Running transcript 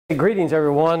Greetings,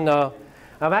 everyone.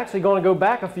 I'm actually going to go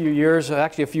back a few years,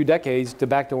 actually a few decades,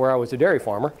 back to where I was a dairy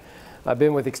farmer. I've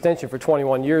been with Extension for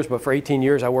 21 years, but for 18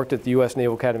 years I worked at the U.S.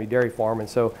 Naval Academy Dairy Farm, and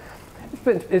so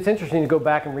it's interesting to go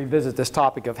back and revisit this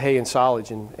topic of hay and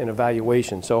silage and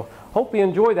evaluation. So hope you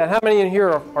enjoy that. How many in here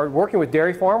are working with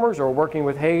dairy farmers or working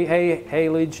with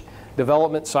haylage,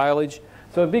 development, silage?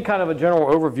 So it'd be kind of a general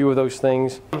overview of those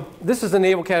things. This is the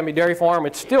Naval Academy Dairy Farm.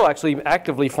 It's still actually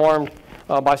actively farmed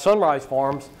by Sunrise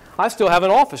Farms. I still have an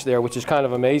office there, which is kind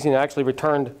of amazing. I actually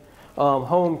returned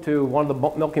home to one of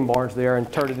the milking barns there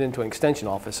and turned it into an extension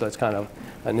office, so it's kind of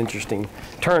an interesting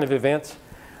turn of events.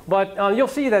 But you'll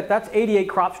see that that's 88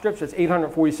 crop strips. That's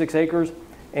 846 acres,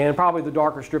 and probably the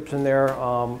darker strips in there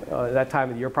that time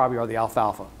of the year probably are the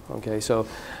alfalfa. Okay, so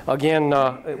again,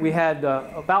 we had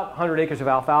about 100 acres of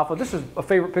alfalfa. This is a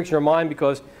favorite picture of mine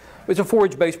because it's a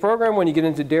forage-based program when you get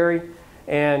into dairy.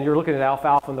 And you're looking at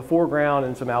alfalfa in the foreground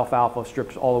and some alfalfa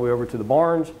strips all the way over to the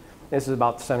barns. This is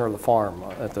about the center of the farm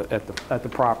at the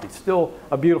property. It's still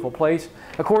a beautiful place.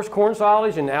 Of course, corn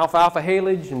silage and alfalfa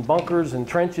haylage and bunkers and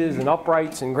trenches and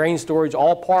uprights and grain storage,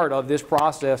 all part of this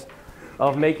process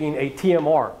of making a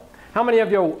TMR. How many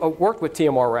of you worked with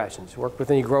TMR rations? Worked with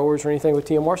any growers or anything with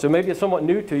TMR? So maybe it's somewhat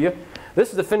new to you.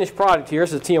 This is the finished product here.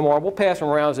 This is a TMR. We'll pass them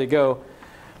around as they go.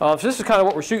 So this is kind of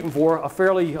what we're shooting for, a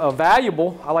fairly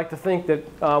valuable. I like to think that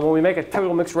when we make a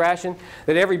total mixed ration,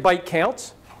 that every bite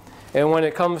counts. And when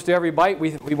it comes to every bite,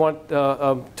 we want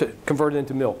to convert it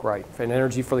into milk, right? And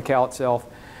energy for the cow itself,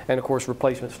 and of course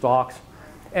replacement stocks.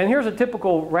 And here's a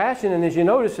typical ration, and as you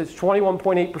notice, it's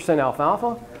 21.8%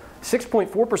 alfalfa,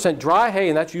 6.4% dry hay,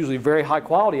 and that's usually very high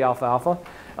quality alfalfa,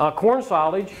 corn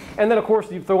silage, and then of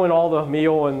course you throw in all the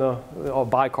meal and the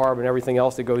bicarb and everything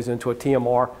else that goes into a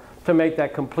TMR to make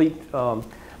that complete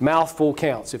mouthful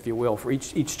counts, if you will, for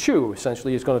each chew.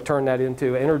 Essentially, is going to turn that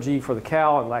into energy for the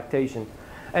cow and lactation.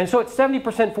 And so it's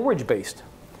 70% forage based.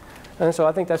 And so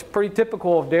I think that's pretty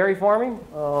typical of dairy farming,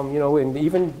 you know, and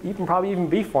even probably even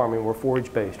beef farming, we're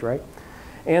forage based, right?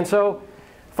 And so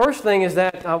first thing is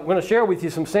that I'm going to share with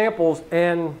you some samples,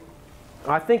 and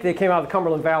I think they came out of the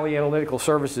Cumberland Valley Analytical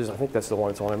Services. I think that's the one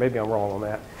that's on there. Maybe I'm wrong on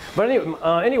that. But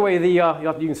anyway, you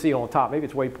can see it on top. Maybe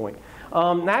it's Waypoint.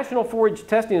 National Forage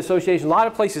Testing Association, a lot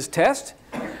of places test,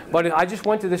 but I just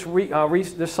went to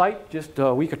this site just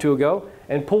a week or two ago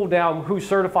and pulled down who's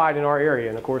certified in our area.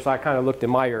 And of course, I kind of looked in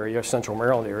my area, Central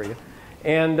Maryland area.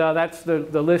 And that's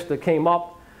the list that came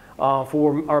up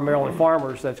for our Maryland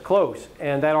farmers that's close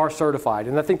and that are certified.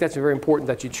 And I think that's very important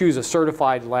that you choose a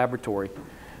certified laboratory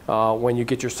when you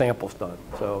get your samples done.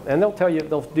 So, and they'll tell you,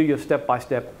 they'll do you step by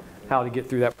step how to get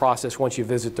through that process once you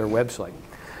visit their website.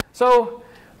 So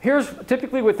here's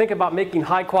typically we think about making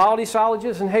high quality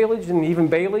silages and haylage and even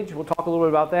baleage. We'll talk a little bit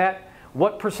about that.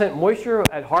 What percent moisture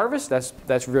at harvest?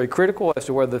 That's very critical as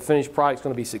to whether the finished product is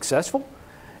going to be successful.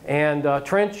 And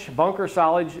trench, bunker,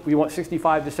 silage, we want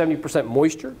 65 to 70%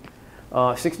 moisture,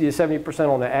 60 to 70%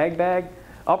 on the ag bag.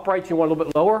 Uprights, you want a little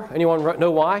bit lower. Anyone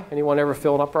know why? Anyone ever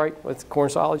fill an upright with corn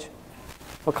silage?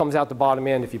 What comes out the bottom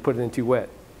end if you put it in too wet?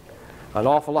 An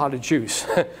awful lot of juice.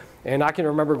 And I can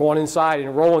remember going inside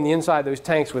and rolling the inside of those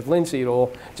tanks with linseed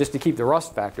oil just to keep the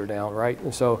rust factor down, right?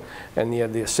 And so, and the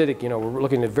acidic, you know, we're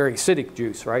looking at very acidic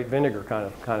juice, right? Vinegar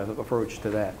kind of approach to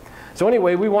that. So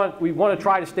anyway, we want to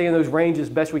try to stay in those ranges as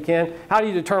best we can. How do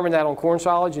you determine that on corn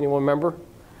silage? Anyone remember?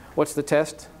 What's the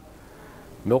test?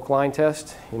 Milk line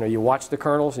test. You know, you watch the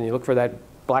kernels and you look for that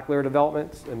black layer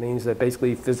development. It means that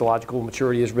basically physiological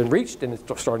maturity has been reached and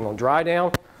it's starting to dry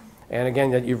down. And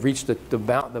again, that you've reached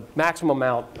the maximum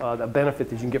amount, the benefit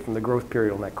that you can get from the growth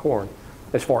period on that corn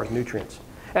as far as nutrients.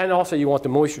 And also you want the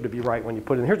moisture to be right when you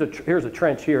put it in. Here's a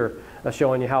trench here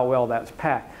showing you how well that's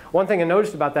packed. One thing I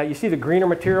noticed about that, you see the greener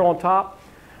material on top?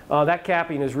 That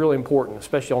capping is really important,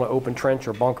 especially on an open trench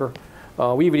or bunker.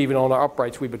 We would even on our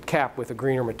uprights, we would cap with a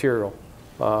greener material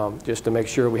just to make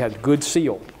sure we had good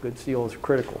seal. Good seal is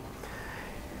critical.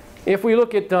 If we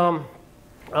look at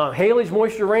haylage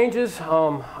moisture ranges,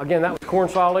 again, that was corn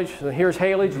silage. So here's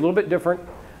haylage, a little bit different.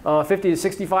 50 to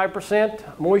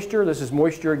 65% moisture. This is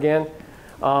moisture again.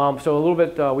 So a little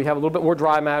bit, we have a little bit more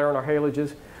dry matter in our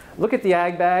haylages. Look at the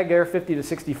ag bag there, 50 to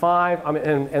 65. I mean,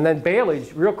 and then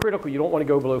baleage, real critical. You don't want to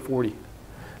go below 40.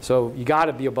 So you got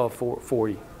to be above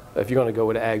 40 if you're going to go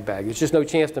with an ag bag. There's just no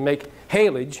chance to make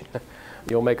haylage.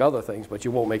 You'll make other things, but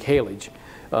you won't make haylage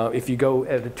if you go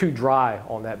at too dry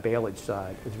on that baleage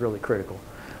side. It's really critical.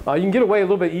 You can get away a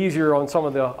little bit easier on some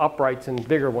of the uprights and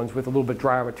bigger ones with a little bit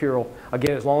drier material,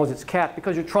 again, as long as it's capped,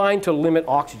 because you're trying to limit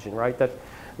oxygen, right?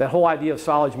 That whole idea of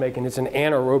silage making, it's an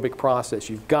anaerobic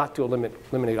process. You've got to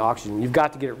eliminate oxygen. You've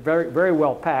got to get it very, very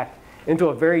well packed into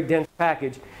a very dense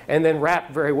package, and then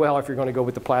wrap very well if you're going to go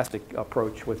with the plastic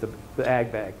approach with the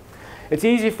ag bag. It's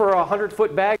easy for a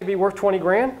 100-foot bag to be worth 20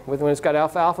 grand when it's got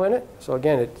alfalfa in it. So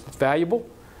again, it's valuable.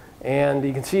 And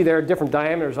you can see there are different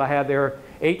diameters I have there.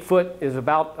 8 foot is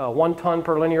about 1 ton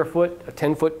per linear foot. A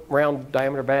 10-foot round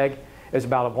diameter bag is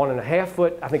about a 1.5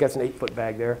 foot. I think that's an 8-foot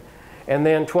bag there. And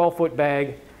then 12-foot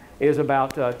bag is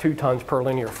about 2 tons per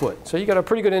linear foot. So you got a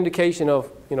pretty good indication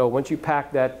of, once you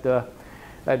pack that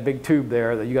big tube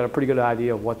there, that you got a pretty good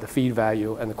idea of what the feed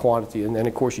value and the quantity, and then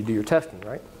of course you do your testing,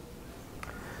 right?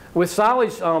 With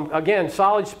silage, again,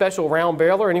 silage special round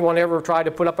baler. Anyone ever tried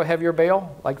to put up a heavier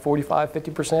bale, like 45,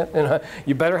 50%? And,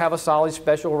 you better have a silage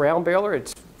special round baler.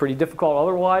 It's pretty difficult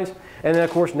otherwise. And then of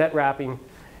course net wrapping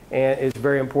is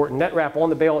very important. Net wrap on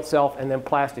the bale itself, and then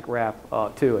plastic wrap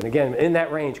too. And again, in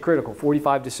that range, critical,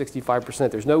 45 to 65%.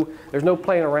 There's no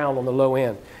playing around on the low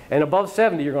end. And above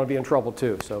 70, you're going to be in trouble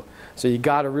too. So you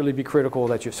got to really be critical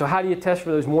that you. So how do you test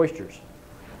for those moistures?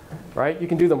 Right? You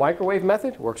can do the microwave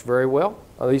method. Works very well.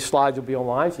 These slides will be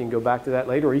online, so you can go back to that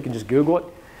later, or you can just Google it.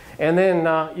 And then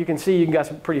you can see you got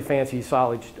some pretty fancy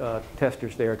silage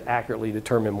testers there to accurately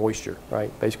determine moisture.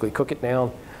 Right? Basically, cook it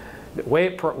down. Weigh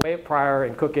it prior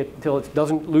and cook it until it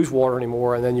doesn't lose water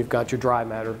anymore, and then you've got your dry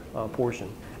matter portion.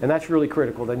 And that's really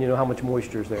critical. Then you know how much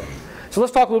moisture is there. So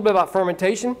let's talk a little bit about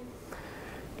fermentation.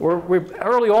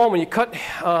 Early on, when you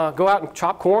go out and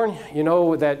chop corn, you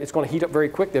know that it's going to heat up very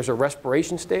quick. There's a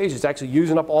respiration stage. It's actually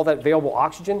using up all that available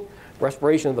oxygen.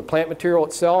 Respiration of the plant material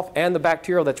itself and the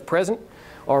bacteria that's present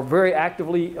are very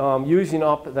actively using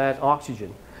up that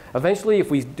oxygen. Eventually, if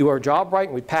we do our job right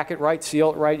and we pack it right,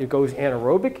 seal it right, it goes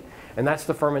anaerobic. And that's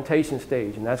the fermentation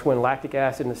stage, and that's when lactic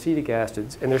acid and acetic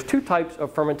acids. And there's 2 types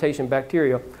of fermentation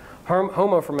bacteria,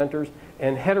 homofermenters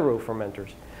and heterofermenters.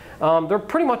 They're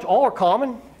pretty much all are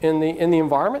common in the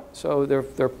environment, so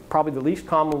they're probably the least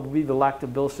common would be the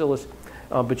Lactobacillus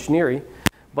buchneri.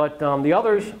 But the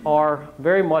others are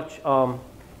very much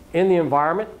in the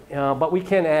environment, but we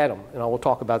can add them, and I will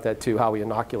talk about that too, how we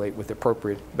inoculate with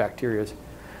appropriate bacteria.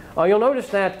 You'll notice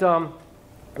that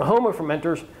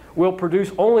homofermenters will produce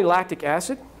only lactic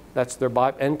acid. That's their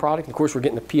end product. Of course, we're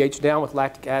getting the pH down with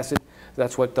lactic acid.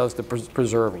 That's what does the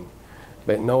preserving.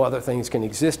 But no other things can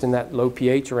exist in that low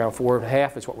pH, around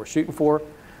 4.5 is what we're shooting for,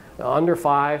 under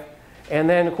 5. And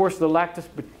then, of course, the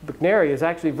Lactobacillus buchneri is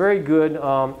actually very good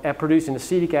at producing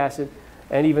acetic acid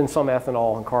and even some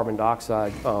ethanol and carbon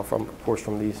dioxide,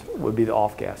 from these would be the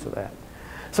off gas of that.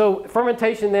 So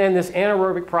fermentation then, this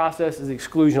anaerobic process is the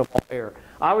exclusion of all air.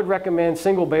 I would recommend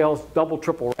single bales, double,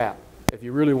 triple wrap if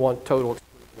you really want total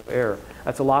exclusion of air.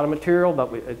 That's a lot of material,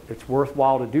 but it's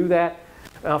worthwhile to do that.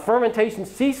 Fermentation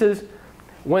ceases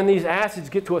when these acids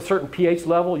get to a certain pH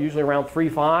level, usually around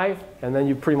 3.5, and then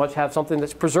you pretty much have something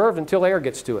that's preserved until air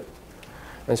gets to it.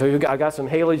 And so I got some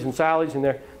Halage and Silage in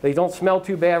there. They don't smell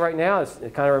too bad right now.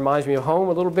 It kind of reminds me of home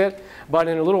a little bit. But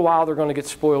in a little while, they're going to get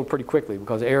spoiled pretty quickly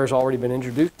because air has already been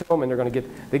introduced to them, and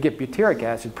they get butyric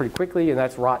acid pretty quickly, and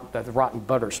that's the rotten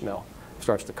butter smell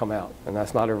starts to come out. And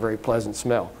that's not a very pleasant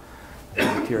smell,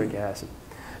 butyric acid.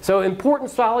 So important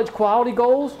silage quality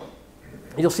goals.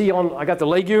 You'll see I got the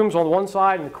legumes on one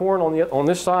side and the corn on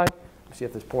this side. Let's see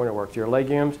if this pointer works here.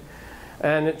 Legumes.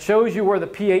 And it shows you where the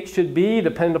pH should be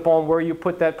depending upon where you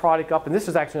put that product up. And this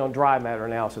is actually on dry matter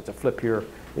now, so it's a flip here.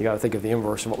 You got to think of the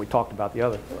inverse of what we talked about the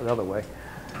other way.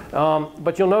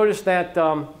 But you'll notice that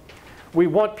we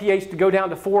want pH to go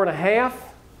down to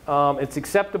 4.5. It's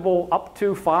acceptable up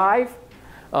to 5.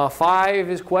 5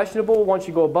 is questionable once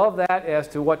you go above that as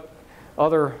to what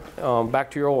other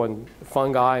bacterial and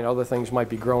fungi and other things might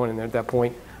be growing in there at that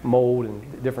point. Mold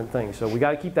and different things. So we got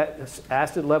to keep that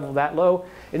acid level that low.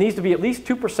 It needs to be at least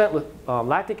 2%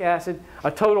 lactic acid.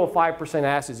 A total of 5%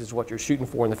 acids is what you're shooting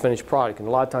for in the finished product. And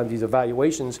a lot of times these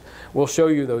evaluations will show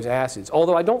you those acids.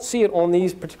 Although I don't see it on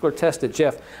these particular tests that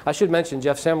Jeff, I should mention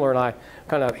Jeff Semler and I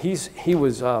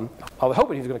I was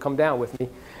hoping he was going to come down with me,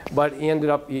 but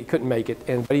he couldn't make it.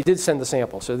 But he did send the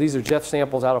sample. So these are Jeff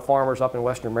samples out of farmers up in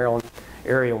Western Maryland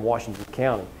area in Washington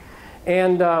County.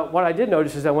 And what I did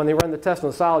notice is that when they run the test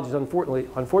on the silages,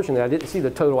 unfortunately, I didn't see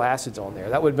the total acids on there.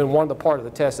 That would have been one of the part of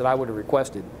the test that I would have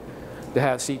requested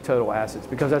to see total acids,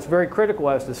 because that's very critical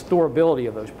as to the storability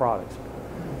of those products.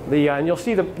 And you'll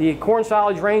see the corn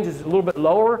silage range is a little bit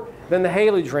lower than the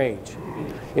Halage range.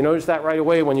 You notice that right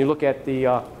away when you look at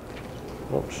the,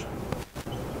 oops,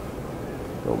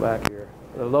 go back here.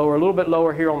 A little bit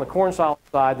lower here on the corn silage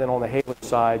side than on the Halage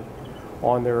side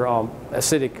on their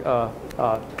acidic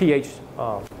pH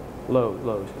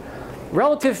lows.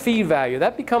 Relative feed value,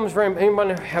 that becomes very,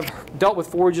 anyone have dealt with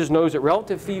forages knows that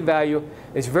relative feed value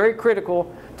is very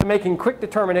critical to making quick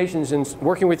determinations and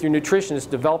working with your nutritionist to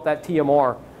develop that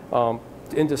TMR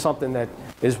into something that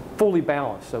is fully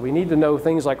balanced. So we need to know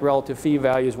things like relative feed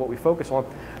value is what we focus on.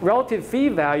 Relative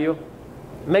feed value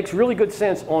makes really good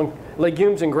sense on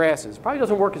legumes and grasses. Probably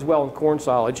doesn't work as well in corn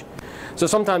silage. So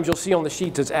sometimes you'll see on the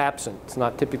sheets it's absent. It's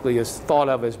not typically as thought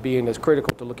of as being as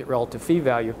critical to look at relative feed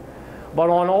value. But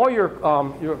on all your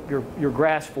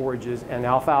grass forages and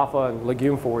alfalfa and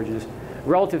legume forages,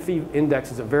 relative feed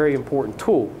index is a very important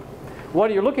tool.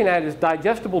 What you're looking at is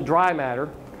digestible dry matter,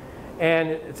 and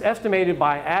it's estimated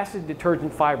by acid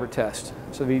detergent fiber test.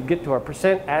 So we get to our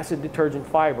percent acid detergent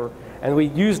fiber, and we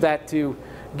use that to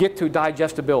get to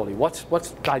digestibility. What's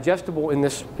digestible in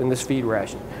this feed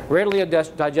ration? Readily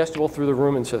digestible through the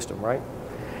rumen system, right?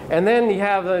 And then you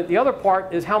have the other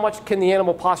part is how much can the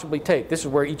animal possibly take? This is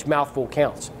where each mouthful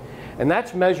counts. And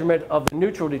that's measurement of the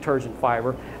neutral detergent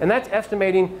fiber. And that's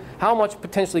estimating how much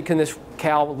potentially can this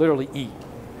cow literally eat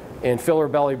and fill her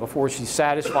belly before she's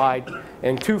satisfied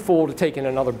and too full to take in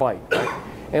another bite. Right?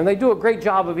 And they do a great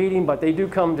job of eating, but they do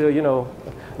come to, you know,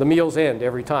 the meal's end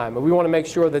every time. And we want to make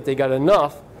sure that they got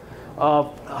enough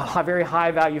of a very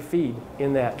high value feed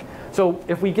in that. So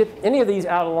if we get any of these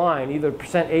out of line, either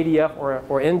percent ADF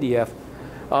or NDF,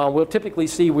 we'll typically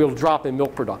see we'll drop in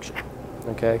milk production.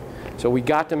 Okay, so we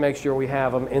got to make sure we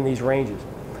have them in these ranges.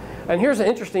 And here's an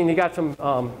interesting, you got some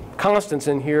constants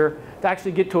in here to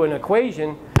actually get to an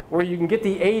equation where you can get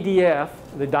the ADF,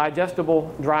 the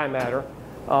digestible dry matter,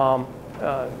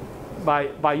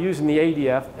 by using the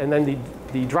ADF, and then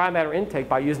the dry matter intake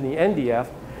by using the NDF.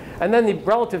 And then the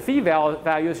relative feed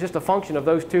value is just a function of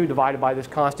those two divided by this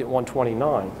constant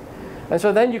 129. And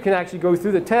so then you can actually go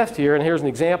through the test here, and here's an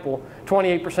example.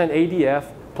 28%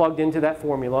 ADF plugged into that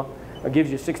formula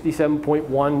gives you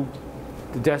 67.1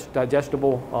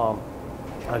 digestible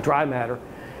dry matter.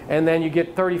 And then you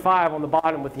get 35 on the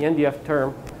bottom with the NDF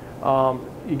term.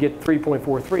 You get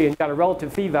 3.43, and you've got a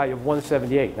relative feed value of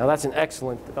 178. Now that's an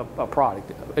excellent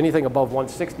product. Anything above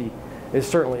 160 is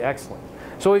certainly excellent.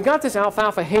 So we've got this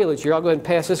alfalfa haylage here. I'll go ahead and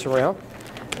pass this around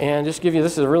and just give you,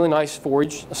 this is a really nice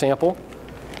forage sample.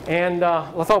 And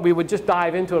I thought we would just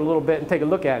dive into it a little bit and take a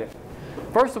look at it.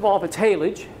 First of all, if it's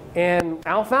haylage and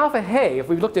alfalfa hay, if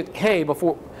we looked at hay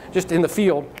before, just in the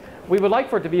field, we would like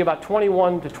for it to be about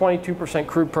 21 to 22%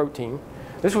 crude protein.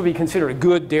 This would be considered a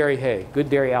good dairy hay, good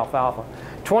dairy alfalfa.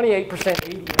 28%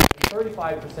 ADF,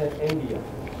 35% NDF.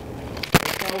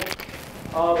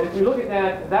 So if we look at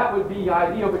that, that would be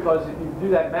ideal because if you do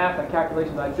that math, that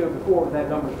calculation that I showed before with that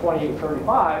number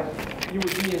 2835, you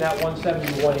would be in that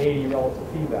 170 to 180 relative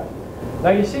feed value. Now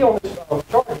you see on this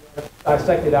chart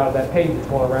dissected out of that page that's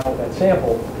going around with that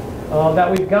sample, that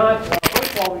we've got,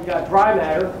 first of all, we've got dry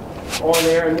matter on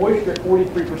there and moisture at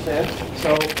 43%.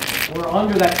 So we're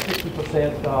under that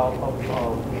 60%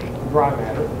 of dry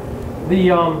matter.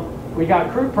 We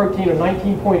got crude protein of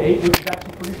 19.8, which is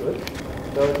actually pretty good.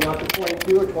 So it's not the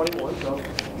 22 or 21, so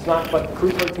it's not, but the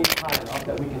crude protein is high enough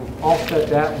that we can offset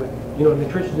that with, you know,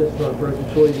 nutritionists going to throw some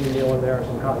soybean meal in there,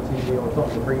 some cottonseed meal or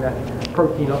something to bring that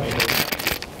protein up.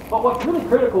 But what's really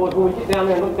critical is when we get down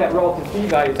there and look at that relative feed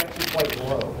value, it's actually quite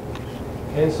low.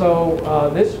 And so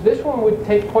this one would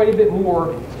take quite a bit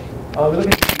more. We look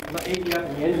at the ADF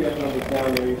and the NDF numbers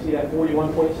down there. You see that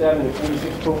 41.7 to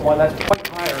 46.1. That's quite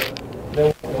higher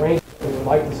than the range we would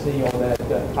like to see on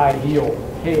that ideal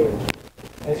haylage.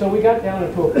 And so we got down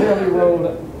into a fairly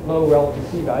low relative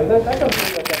feed value. That doesn't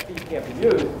mean that that feed can't be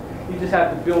used. You just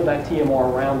have to build that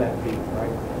TMR around that feed,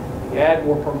 right? You add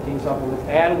more protein supplements,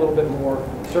 add a little bit more,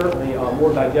 certainly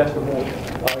more digestible. You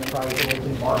probably get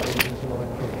into marbles and some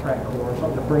like crack corn or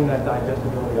something to bring that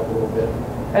digestibility up a little bit,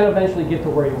 and eventually get to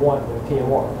where you want with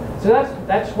TMR. So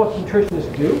that's what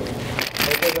nutritionists do.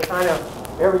 They're kind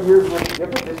of every year is a little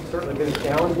different. This has certainly been a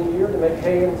challenging year to make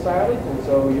hay and silage, and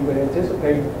so you would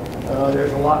anticipate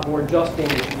there's a lot more adjusting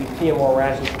to these TMR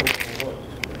rations.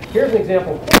 Here's an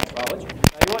example of corn silage.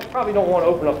 Now you probably don't want to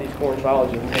open up these corn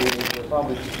silages and hay. They're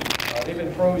probably they've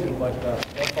been frozen, but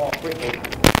they'll thaw quickly.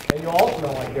 And you'll all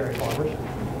smell like dairy farmers.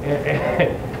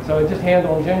 So just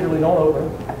handle them gingerly, don't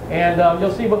open them. And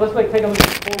you'll see, but let's take a look at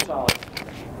the corn silage.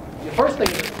 The first thing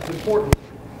that's important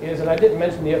is, and I didn't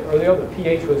mention the other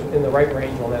pH was in the right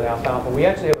range on that alfalfa. We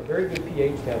actually have a very good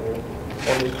pH down here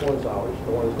on this corn silage,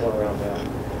 the one that's going around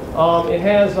now. It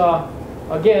has,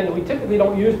 again, we typically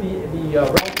don't use the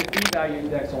relative feed value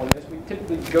index on this. We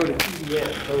typically go to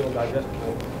TDN, total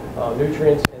digestible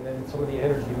nutrients, and then some of the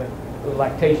energy, the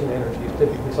lactation energy is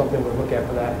typically something we look at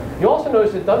for that. You also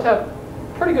notice it does have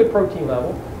pretty good protein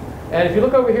level. And if you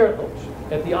look over here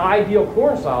at the ideal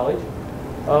corn silage,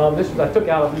 I took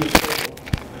out of these.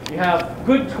 You have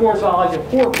good corn solids and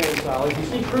poor corn solids. You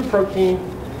see crude protein.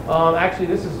 Actually,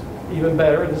 this is even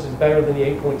better. This is better than the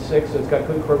 8.6, so it's got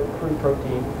good crude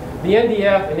protein. The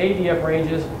NDF and ADF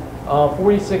ranges,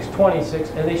 46,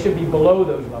 26, and they should be below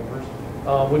those numbers,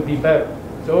 would be better.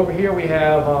 So over here we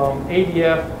have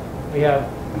ADF, we have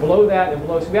below that and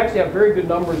below. So we actually have very good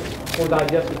numbers for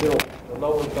digestibility. The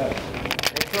lower is better.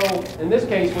 And so in this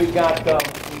case, we've got some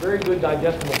very good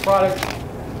digestible products.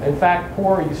 In fact,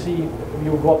 poor, you see,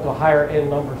 you will go up to higher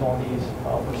end numbers on these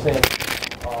percent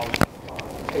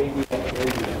ADF and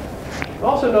ADF.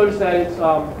 Also notice that it's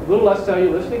a little less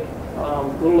cellulistic, a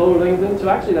little lower lignin, so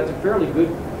actually that's a fairly good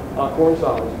corn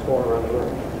solid that's going around the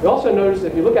room. You also notice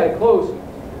if you look at it close,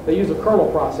 they use a kernel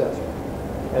processor.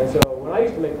 And so when I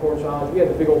used to make corn solids, we had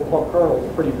the big old plump kernels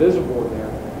pretty visible in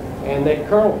there. And that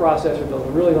kernel processor does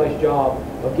a really nice job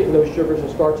of getting those sugars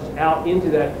and starches out into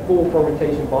that full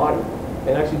fermentation body,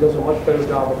 and actually does a much better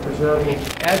job of preserving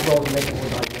as well as making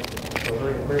it digestible. So a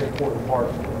very, very important part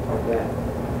of that.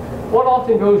 What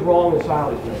often goes wrong with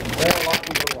silage making? Well, a lot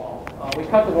can go wrong. We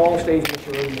cut the wrong stage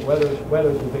maturity.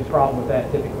 Weather's a big problem with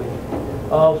that typically,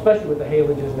 especially with the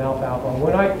halages and alfalfa.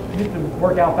 When I used to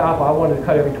work alfalfa, I wanted to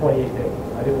cut every 28 days.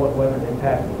 I didn't want weather to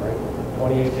impact it, right?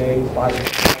 28 days, 5 days.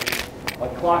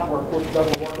 Like clockwork, of course, it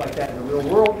doesn't work like that in the real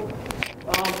world.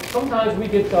 Sometimes we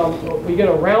get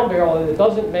a round barrel and it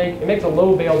makes a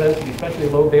low bale density, especially a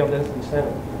low bale density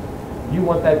center. You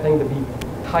want that thing to be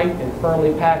tight and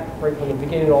firmly packed right from the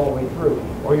beginning all the way through.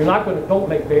 Or you're not don't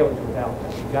make bales without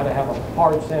that. You've got to have a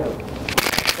hard center.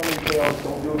 Some of these bales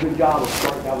don't do a good job of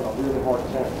starting out with a really hard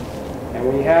center. And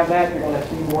when you have that, you're going to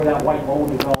see more of that white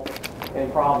mold develop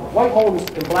and problems. White mold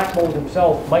and black mold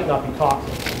themselves might not be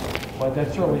toxic, but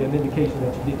that's certainly an indication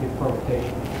that you did get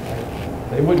fermentation. Right?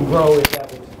 They wouldn't grow if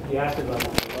that was the acid level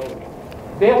was lower.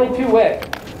 Baling too wet.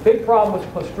 Big problem with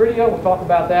Clostridia. We'll talk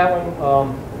about that one.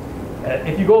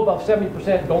 If you go above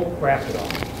 70%, don't graft it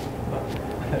off.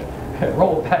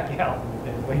 Roll it back out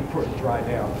and wait for it to dry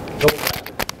down. Don't wrap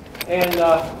it. And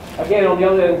again, on the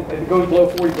other end, if it goes below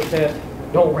 40%,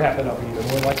 don't wrap it up either.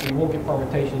 More likely you won't get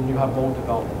fermentation and you have mold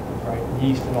development, right?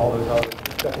 Yeast and all those other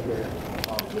secondary.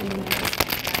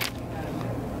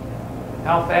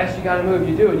 How fast you got to move?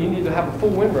 You do, and you need to have a full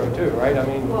windrow too, right? I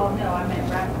mean. Well, no, I meant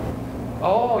wrap.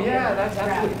 Oh yeah, that's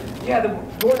absolutely. Yeah,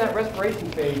 during that respiration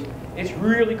phase, it's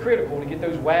really critical to get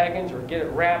those wagons or get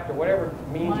it wrapped or whatever it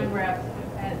means. Mine wraps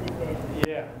as it is.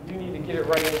 Yeah, you need to get it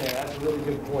right in there. That's a really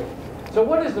good point. So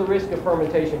what is the risk of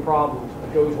fermentation problems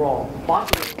that goes wrong?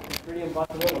 Clostridium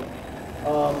botulinum.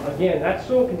 Again, that's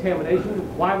soil contamination.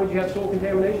 Why would you have soil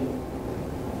contamination?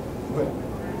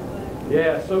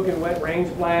 Yeah, soaking wet, rain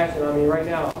splash, and I mean right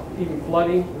now, even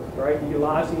flooding, right? You get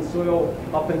lodging soil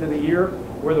up into the ear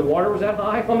where the water was that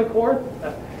high on the corn.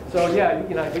 So yeah, you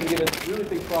can get a really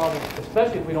big problem,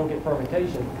 especially if we don't get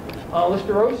fermentation.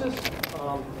 Listerosis,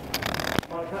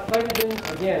 nitrogen,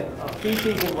 again,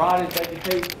 feces and rotted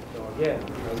vegetation. So again,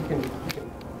 you can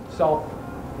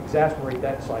self-exasperate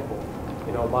that cycle,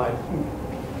 by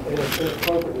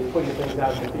inappropriately putting things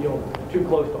out in the field too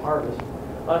close to harvest.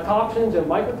 Toxins and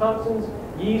mycotoxins,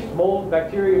 yeast, mold,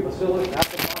 bacteria, bacillus,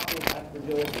 aflatoxins,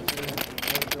 aspergillus,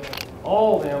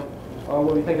 all of them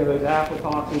when we think of those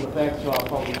aflatoxin effects from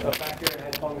bacteria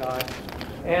and fungi.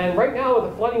 And right now with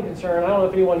the flooding concern, I don't know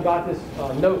if anyone got this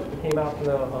note that came out from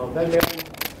the veterinarian,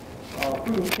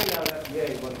 came out of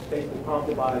FDA, but it's basically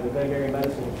prompted by the veterinary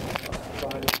medicine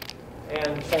society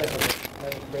and the Center for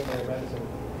Veterinary Medicine.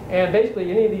 And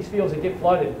basically any of these fields that get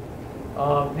flooded,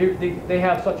 they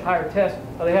have such higher tests,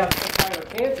 they have such higher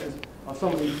chances of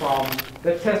some of these problems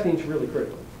that testing is really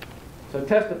critical. So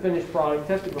test the finished product,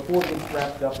 test it before it gets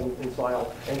wrapped up in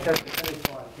soil, and test the finished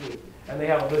product too. And they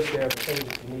have a list there of the things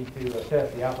that you need to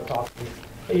test, the aflatoxins,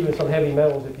 even some heavy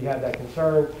metals if you have that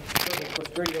concern,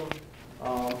 Clostridium,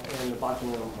 and the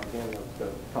botulinum, again, the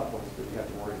tough ones that you have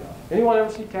to worry about. Anyone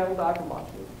ever see cattle die from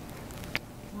botulinum?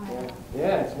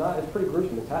 Yeah, it's pretty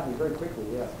gruesome. It's happening very quickly,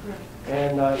 yeah.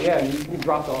 And yeah, you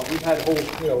dropped off. We've had a whole,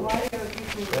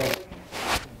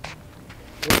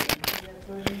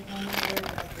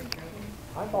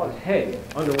 I thought it's hay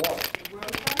underwater.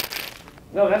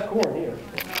 No, that's corn here.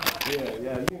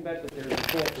 Yeah, you can bet that there's a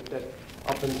chance that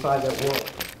up inside that world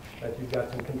that you've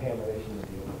got some contamination to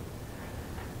deal with.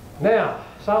 Now,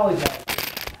 silage.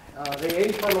 They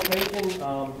aid fermentation.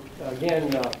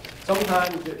 Again,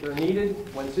 sometimes they're needed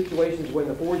when situations when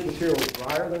the forage material is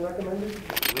drier than recommended. The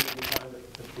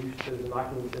boost the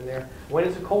inoculants in there. When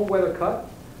it's a cold weather cut,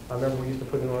 I remember we used to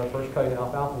put it on our first cutting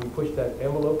alfalfa. We pushed that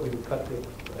envelope. We would cut the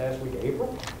last week of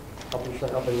April, up in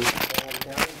County.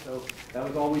 So that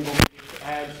was all we wanted to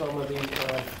add some of these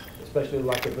especially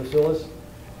like the bacillus.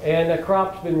 And the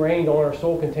crop's been rained on or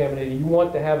soil contaminated. You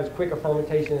want to have as quick a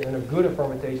fermentation and as good a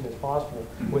fermentation as possible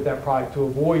with that product to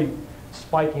avoid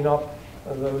spiking up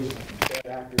those bad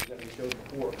actors that we showed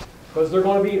before. Because they're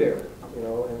going to be there, you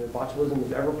know, and the botulism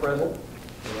is ever present.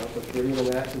 You know, Clostridium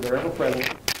and acid, they're ever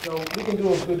present. So we can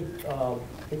do a good,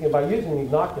 by using these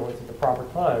inoculants at the proper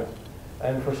time,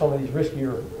 and for some of these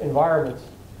riskier environments,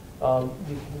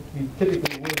 you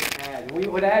typically wouldn't add. And we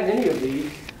would add any of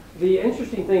these. The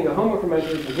interesting thing, the homo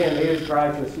fermenters, again, they is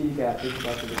dried to acetic acid,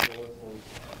 lactobacillus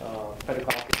and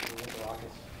pediococcus and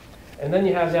enterococcus. And then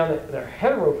you have down their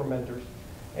heterofermenters.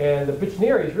 And the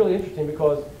Bitchneri is really interesting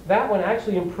because that one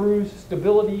actually improves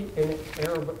stability in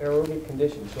aerobic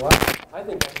conditions. So I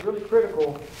think that's really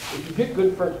critical. If you get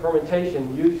good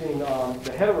fermentation using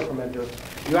the heterofermenter,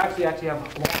 you actually have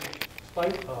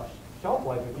longer shelf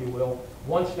life, if you will,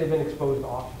 once they've been exposed to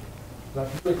oxygen.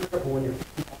 That's really critical when you're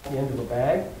feeding off the end of a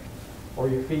bag, or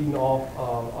you're feeding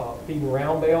off feeding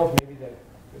round bales, maybe that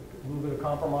a little bit of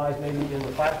compromise maybe in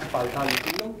the plastic by the time you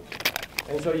feed them.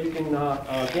 And so you can,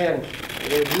 again,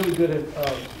 there's really good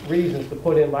reasons to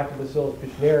put in Lactobacillus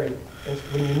bitchneri. And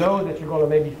when you know that you're going to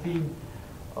maybe feed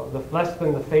less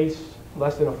than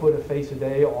a foot of face a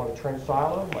day on a trench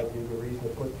silo, might be a good reason to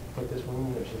put this one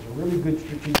in there. So there's a really good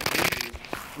strategic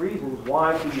reasons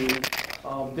why to use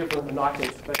different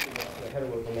inoculants, especially the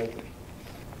heterofermenters.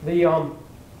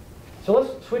 So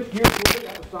let's switch gears a little bit.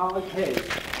 That was solid hay.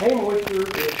 Hay moisture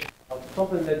is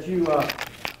something that you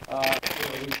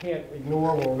we can't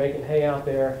ignore when we're making hay out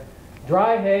there.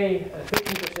 Dry hay,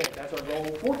 15%, that's our goal.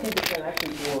 14%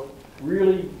 actually for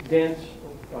really dense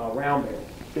round bales,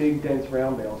 big dense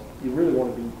round bales. You really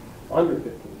want to be under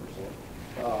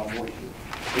 15% moisture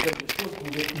because you still can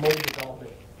get mold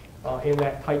development in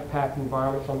that tight packed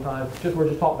environment sometimes. We're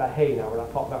just talking about hay now. We're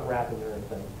not talking about wrapping or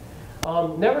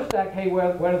anything. Never stack hay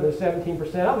wetter than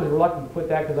 17%. I was reluctant to put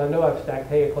that because I know I've stacked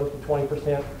hay at close to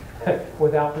 20%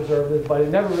 without preservatives, but it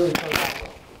never really turned out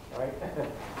well, right?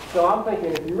 So I'm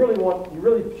thinking if you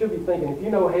really should be thinking, if you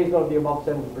know hay is going to be above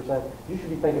 70%, you should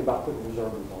be thinking about putting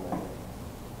preservatives on that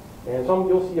hay. And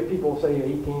you'll see people say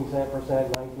 18%,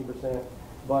 19%,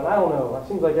 but I don't know. It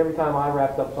seems like every time I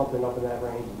wrapped up something up in that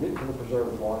range and didn't put a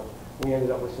preservative on it, we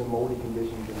ended up with some moldy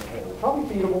conditions in the hay. Probably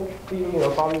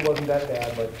feedable, probably wasn't that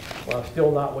bad, but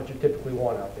still not what you typically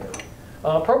want out there.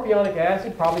 Propionic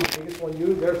acid, probably the biggest one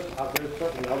used. There's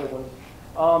certainly other ones.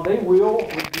 They will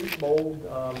reduce mold.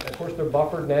 Of course, they're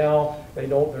buffered now. They're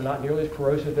not nearly as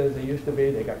corrosive as they used to be.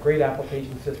 They got great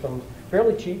application systems,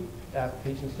 fairly cheap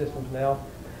application systems now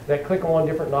that click on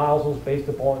different nozzles based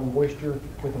upon moisture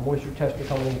with the moisture tester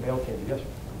coming in the bale candy. Yes, sir.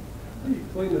 How do you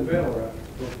clean the bale wrap?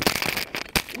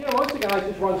 You know, most of the guys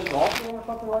just run straw or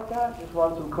something like that. Just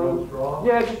run some clean straw?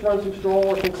 Yeah, just run some straw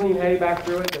or some clean hay back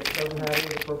through it that doesn't have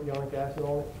any propionic acid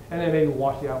on it. And then maybe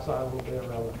wash the outside a little bit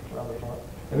around the front.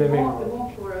 And then maybe. It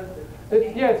won't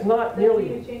corrosive. Yeah, it's not nearly.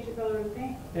 Doesn't even change the color of the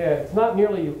paint. Yeah, it's not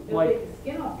nearly It'll like. take the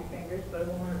skin off your fingers, but it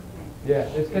won't hurt the paint. Yeah,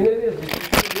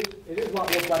 it is a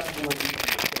lot more flexible than you.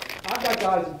 I've got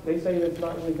guys, they say that it's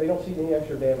not really, they don't see any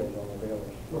extra damage on the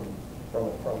balers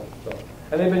from it. So,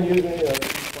 and they've been using it,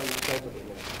 quite extensively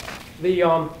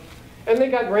now. And they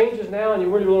got ranges now, and you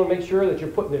really want to make sure that you're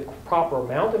putting the proper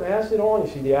amount of acid on.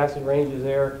 You see the acid ranges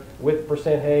there with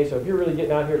percent hay. So if you're really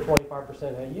getting out here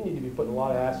 25% hay, you need to be putting a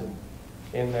lot of acid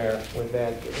in there with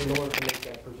that in order to make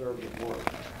that preservative work.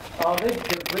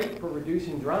 They're great for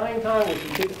reducing drying time, which you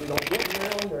typically don't get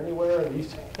around or anywhere in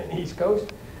the East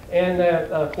Coast. And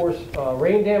of course,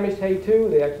 rain damaged hay too.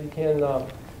 They actually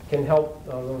can help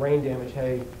the rain damaged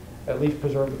hay at least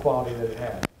preserve the quality that it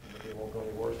has. It won't go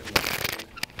any worse than that.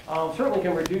 Certainly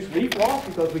can reduce leaf loss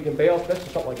because we can bale, especially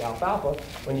something like alfalfa.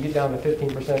 When you get down to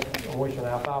 15% moisture in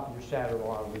alfalfa, you're shattering a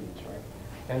lot of leaves, right?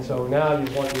 And so now you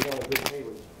want a good hay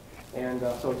root. And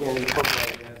so again, the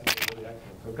propionic acid is really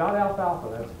excellent. So got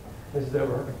alfalfa. This is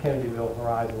over Kennedyville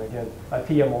horizon again. A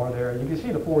TMR there. You can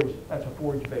see the forage. That's a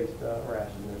forage-based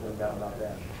ration. There's no doubt about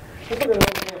that. Let's look at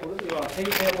another sample. This is a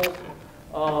hay sample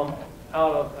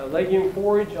out of a legume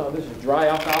forage. This is dry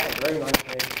alfalfa, very nice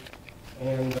hay.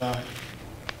 And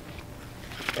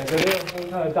so there, we'll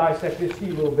kind of dissect this seed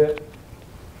a little bit.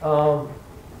 I don't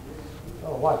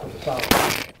know why I put the solid.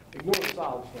 Ignore the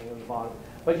solid stain on the bottom.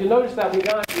 But you notice that we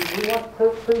want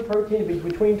crude protein to be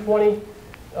between 21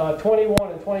 and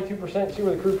 22%. See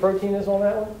where the crude protein is on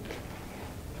that one?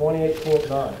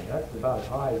 28.9. That's about as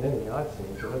high as anything I've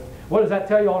seen. So what does that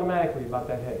tell you automatically about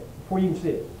that hay before you even see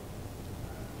it?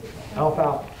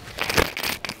 Alfalfa.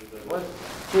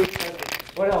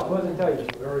 What else? What does it tell you?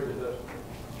 Very good.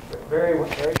 Very.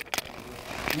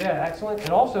 Yeah, excellent.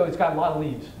 And also, it's got a lot of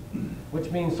leaves. which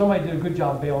means somebody did a good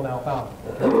job baling alfalfa.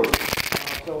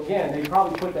 So again, they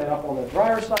probably put that up on the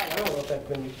drier side. I don't know if that's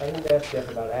been, I didn't ask Jeff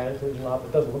about additives or not, but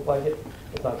it doesn't look like it.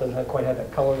 It's not, doesn't quite have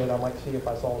that color that I might see if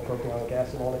I saw propionic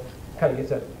acid on it. Kind of gets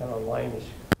that kind of limeish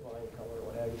lime color or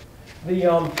what have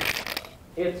you.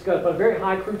 It's got a very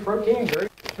high crude protein, very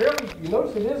fairly, you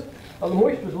notice it is, the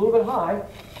moisture is a little bit high.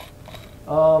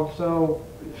 So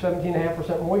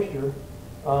 17.5% moisture,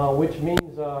 which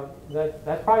means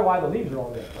that's probably why the leaves are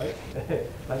on there, right?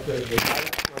 That's the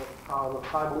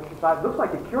high moisture side. It looks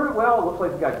like it cured it well. It looks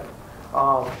like it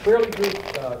got fairly good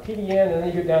TDN, and then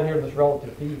you get down here to this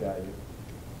relative feed value,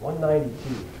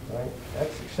 192, right?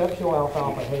 That's exceptional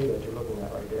alfalfa hay that you're looking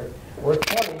at right there. Worth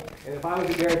 20, and if I was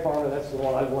a dairy farmer, that's the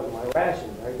one I'd want in my ration,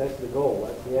 right? That's the goal.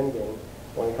 That's the end game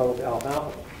when it comes to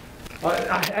alfalfa.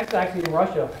 Actually, in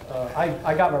Russia,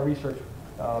 I got my research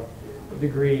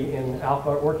degree in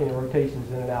working in rotations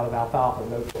in and out of alfalfa.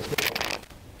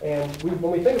 And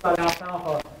when we think about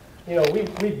alfalfa, you know,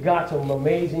 we've got some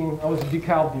amazing. I was a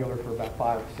DeKalb dealer for about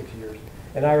 5 or 6 years,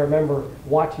 and I remember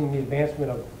watching the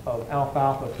advancement of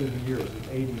alfalfa through the years, the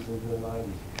 80s and the 90s.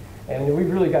 And we've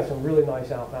really got some really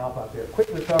nice alfalfa out there. Quick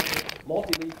recovery,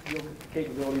 multi-leaf yield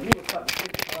capability. We were cut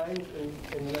 6 times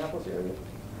in the Annapolis area.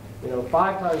 You know,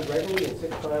 5 times regularly and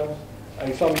 6 times,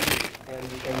 and some, and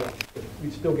we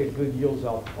still get good yields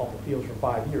off the fields for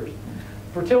 5 years.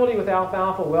 Fertility with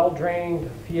alfalfa, well drained,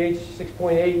 pH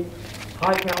 6.8,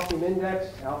 high calcium index.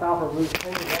 Alfalfa removes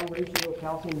 10 to 1 ratio of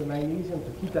calcium to magnesium.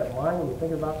 So keep that in mind when you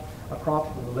think about a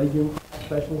crop, a legume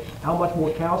especially. How much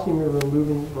more calcium you're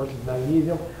removing versus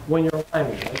magnesium when you're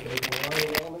liming, right? There's a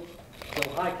liming element. So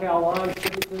high cal lime,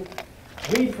 typically.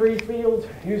 Weed-free fields,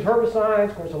 use herbicides.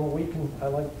 Of course, I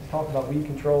like to talk about weed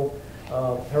control.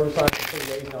 Herbicides in some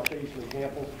ways, and I'll show you some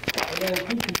examples. And then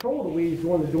keep control of the weeds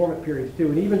during the dormant periods too,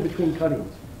 and even between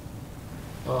cuttings.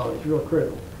 It's real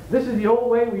critical. This is the old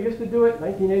way we used to do it,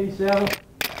 1987.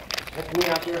 That's me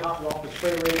out there hopping off the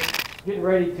spray rig, getting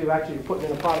ready to actually put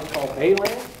in a product called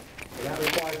Bayland, and that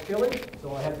requires tilling.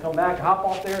 So I had to come back, hop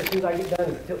off there as soon as I get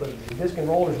done. The disc and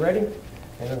roller is ready.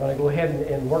 And they're going to go ahead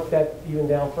and work that even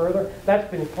down further. That's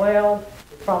been plowed.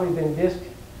 It's probably been disked,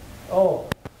 4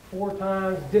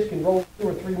 times, disc and roll 2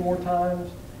 or 3 more times.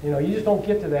 You know, you just don't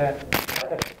get to that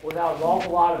without an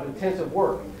awful lot of intensive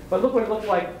work. But look what it looks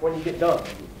like when you get done.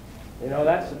 You know,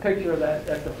 that's the picture of that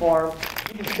at the farm.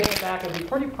 You can stand back and be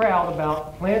pretty proud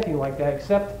about planting like that,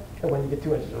 except when you get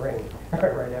 2 inches of rain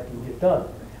right after you get done.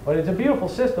 But it's a beautiful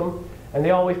system. And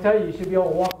they always tell you should be able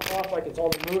to walk across like it's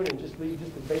on the moon and just leave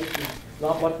just the basically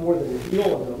not much more than the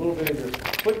heel and a little bit of your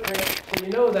footprint. So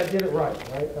you know that did it right?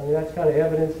 I mean, that's kind of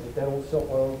evidence that old silk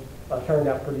loam turned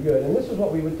out pretty good. And this is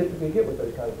what we would typically get with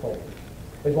those kind of plantings.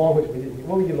 As long as we didn't,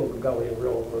 well, we get a little gully and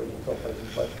real erosion in some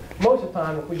places, but most of the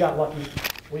time, if we got lucky,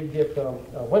 we'd get,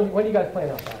 when do you guys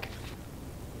plant alfalfa?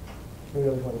 Who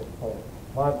knows when to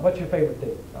plant? What's your favorite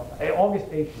date? August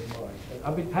 8th is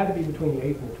mine. It had to be between the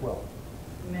 8th and the 12th.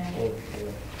 May.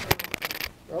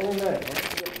 Early May.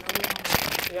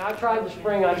 Yeah, I tried the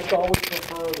spring. I just always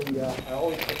prefer the.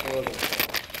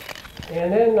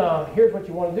 And then here's what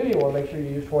you want to do. You want to make sure you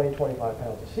use 20, 25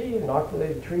 pounds of seed,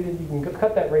 inoculated, treated. You can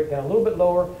cut that rate down a little bit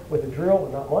lower with a drill,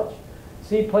 but not much.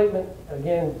 Seed placement,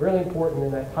 again, really important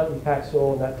in that hunting packed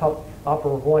soil and that top upper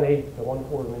 1/8 to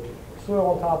 1/4 inch of soil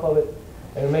on top of it,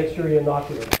 and make sure you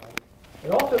inoculate it.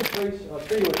 And also treat with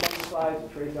fungicides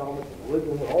and trace elements and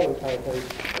lignins and all those kind of things.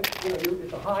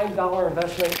 It's a high dollar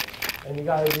investment, and you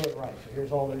got to do it right. So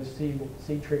here's all those seed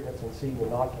treatments and seed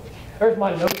inoculants. There's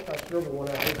my notes. I scribbled one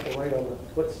out here right on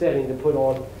what setting to put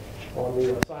on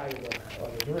the side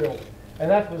of the drill.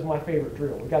 And that was my favorite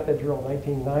drill. We got that drill in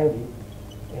 1990,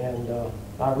 and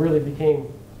I really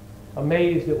became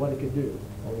amazed at what it could do.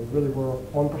 And we really were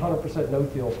 100%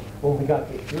 no-till when we got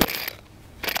this drill.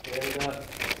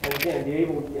 And again,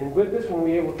 and with this one,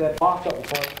 we were able, that box up in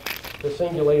front, to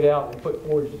singulate out and put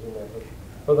forages in there. But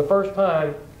for the first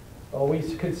time, we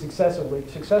could successfully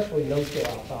no-till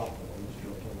alfalfa when this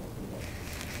drill came up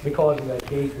because of that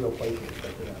gauge wheel placement.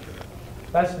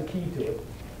 That's the key to it.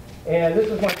 And this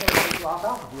is my first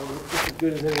alfalfa drill. It's just as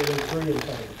good as any of those 3 in the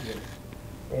field.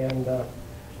 And so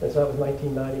that was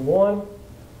 1991.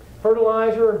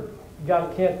 Fertilizer, you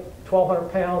can't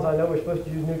 1,200 pounds. I know we're supposed to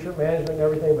use nutrient management and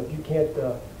everything, but you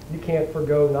can't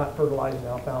forgo not fertilizing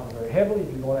alfalfa very heavily if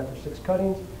you're going after 6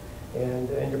 cuttings, and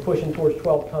you're pushing towards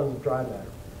 12 tons of dry matter.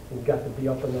 You've got to be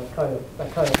up in that kind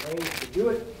of range to do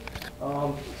it.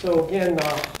 So again,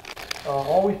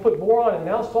 always put boron, and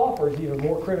now sulfur is even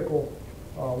more critical.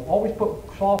 Always put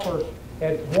sulfur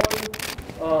at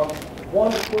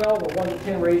 1 to 12 or 1 to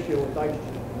 10 ratio with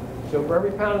nitrogen. So for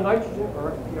every pound of nitrogen,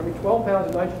 or every 12 pounds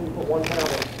of nitrogen, you put 1 pound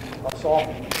of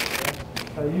softening.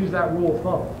 Use that rule of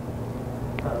thumb.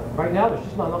 Right now, there's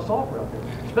just not enough sulfur out there,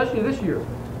 especially this year.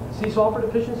 See sulfur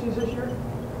deficiencies this year?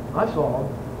 I saw them.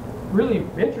 Really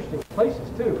interesting places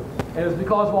too. And it was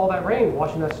because of all that rain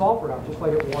washing that sulfur out, just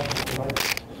like it washes the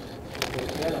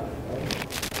nitrogen.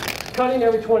 Cutting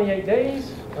every 28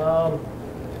 days.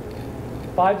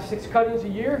 5 to 6 cuttings a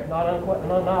year, not out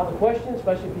of the question,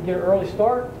 especially if you get an early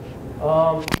start. You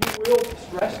will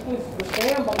stress the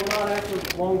stem, but we're not actually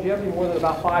longevity more than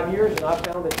about 5 years, and I've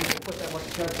found that you can put that much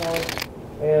stress on it,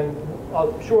 and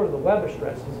short of the weather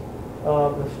stresses,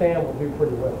 the stem will do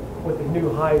pretty well with the new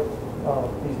height,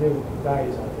 these new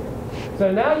values out there.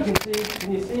 So now you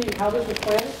can you see how this was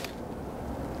planted?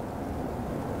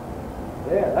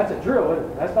 Yeah, that's a drill,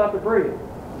 isn't it? That's not debris. You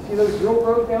see those drill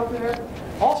rows down there?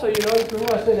 Also, you notice,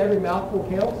 remember I said every mouthful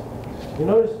counts? You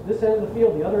notice this end of the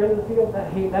field, the other end of the field,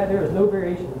 that there is no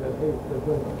variation in those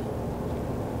windows.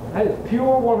 That is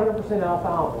pure 100%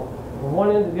 alfalfa from one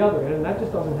end to the other end, and that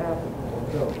just doesn't happen.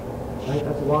 So, right,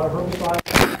 that's a lot of herbicide.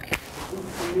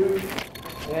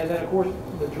 And then, of course,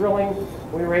 the drilling,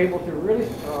 we were able to really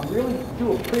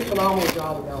do a pretty phenomenal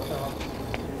job with alfalfa.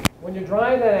 When you're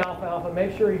drying that alfalfa,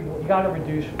 make sure you got to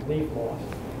reduce leaf loss.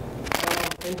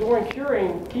 And during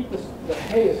curing, keep the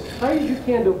hay as tight as you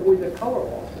can to avoid the color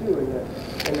loss too,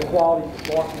 and the quality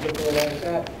losses and things like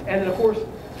that. And then of course,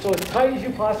 so as tight as you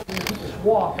possibly keep the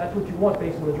swath, that's what you want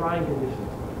based on the drying conditions.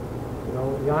 You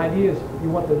know, the idea is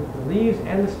you want the leaves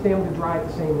and the stem to dry at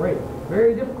the same rate.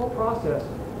 Very difficult process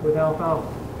with alfalfa.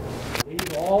 You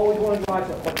always want to dry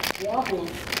stuff, but swathing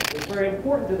is very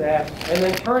important to that. And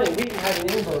then turning, we didn't have an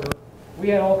inverter. We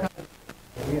had all kinds of.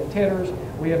 We had titters,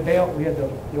 we had the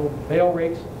old bale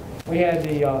rakes, we had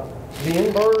the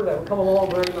inverter that would come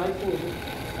along very nicely,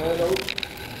 and those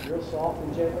real soft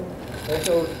and gentle. And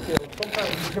so, sometimes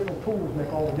these different tools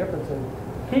make all the difference in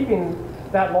keeping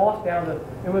that loss down to.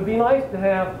 It would be nice to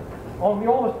have. We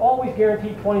almost always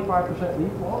guarantee 25%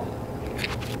 leaf loss,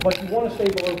 but you want to stay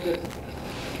below 50.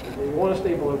 You want to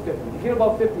stay below 50. If you get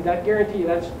above 50, that guarantee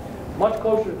that's much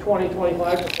closer to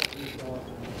 25% leaf loss,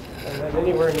 and then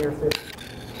anywhere near 50.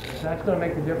 That's going to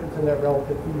make the difference in that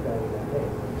relative feed value that day.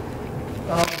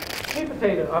 Sweet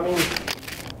potato,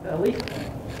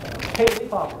 cane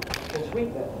leaf hopper and sweet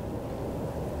net.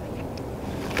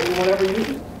 Anyone ever use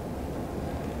it?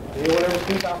 Anyone ever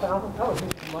sweep alfalfa? I was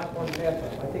using my farm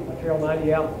bathroom. I take my trail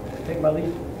 90 out, take my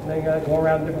leaf, and then go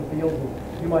around different fields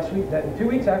and do my sweet net in 2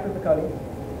 weeks after the cutting.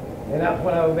 And that's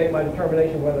when I would make my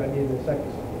determination whether I needed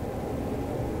insecticide.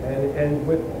 And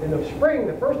in the spring,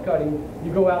 the first cutting,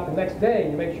 you go out the next day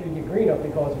and you make sure you get green up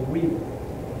because of weed.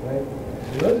 Right?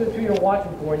 So those are the two you're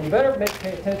watching for, and you better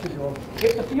pay attention to them.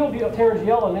 If the field turns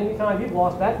yellow, and any time you've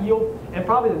lost that yield, and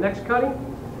probably the next cutting,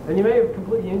 then you may have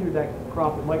completely injured that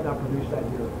crop that might not produce that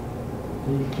year.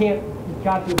 So you've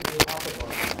got to do it off the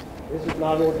farm. This is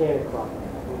not an organic crop.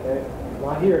 Okay?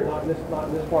 Not here, not in this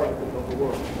part of the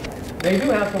world. They do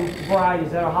have some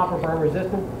varieties that are hopper burn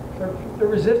resistant. They're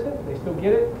resistant. They still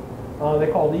get it.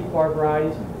 They call leaf bar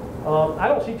varieties. I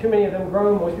don't see too many of them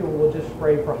grown. Most people will just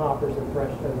spray for hoppers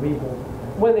and weevils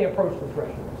when they approach the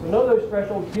threshold. So know those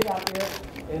thresholds. Get out there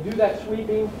and do that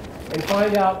sweeping and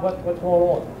find out what's going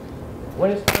on.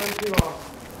 When it's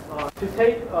time to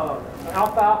take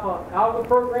alfalfa out of the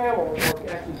program, or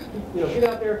actually get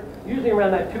out there. Usually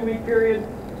around that 2-week period,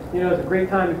 is a great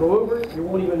time to go over it. You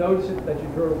won't even notice it that you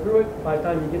drove through it by the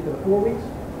time you get to the 4 weeks.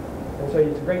 And so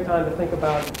it's a great time to think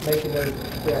about making those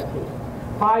activities.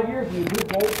 5 years, you do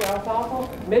gold for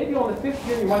alfalfa. Maybe on the 5th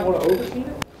year, you might want to overseed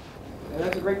it. And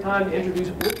that's a great time to introduce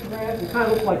orchard grass. It kind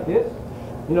of looks like this.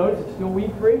 You notice it's still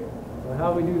weed-free. Well,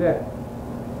 how do we do that?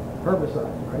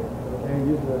 Herbicides, right? Okay,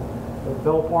 using the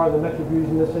Belpar, the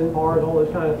Metribuzin, the Synpars, all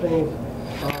those kind of things.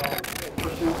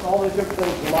 Pursuits, all those different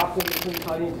things. Locked in between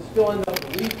cuttings. You still end up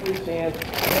with weed-free stand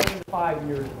every 5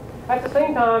 years. At the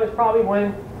same time, it's probably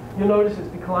when you'll notice it's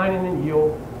declining in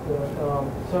yield.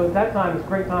 So at that time, it's a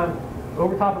great time.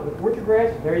 Overtop it with orchard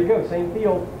grass. There you go, same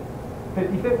field,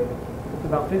 50-50. It's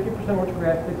about 50% orchard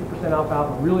grass, 50%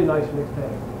 alfalfa. Really nice mixed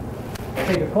hay.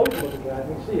 Take a closer look at that,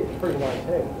 you can see it's pretty nice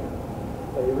hay.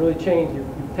 So you really change.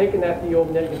 You've taken that field,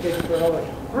 and then you can take it for another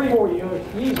 3 more years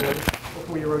easily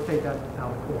before you rotate that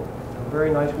out of corn. A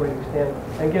very nice way to extend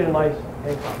and get a nice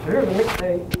hay crop. So here's a mixed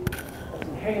hay. That's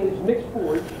some haylage, mixed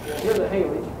forage. Here's a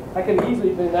haylage. That could have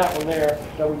easily been that one there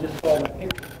that we just saw in the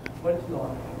picture, but it's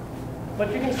not.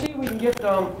 But you can see we can get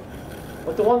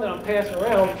with the one that I'm passing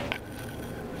around.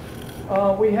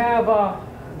 We have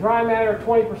dry matter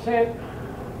 20%.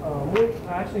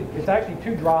 It's actually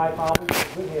too dry, probably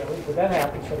good haylage, but that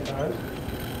happens sometimes.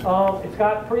 It's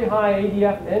got pretty high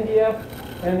ADF and NDF.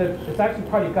 and it's actually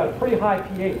probably got a pretty high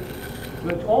pH,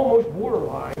 but it's almost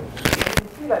borderline. You can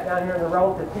see that down here in the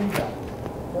relative feed value.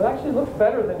 So it actually looks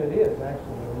better than it is, actually.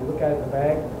 When you look at it in the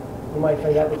bag, you might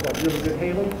say that looks like really good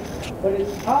haley, but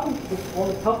it's probably on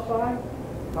the tough side,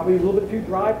 probably a little bit too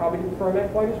dry, probably didn't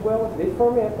ferment quite as well. It did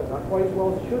ferment, but not quite as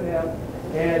well as it should have.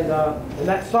 And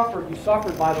that you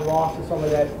suffered by the loss of some of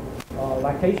that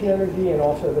lactation energy and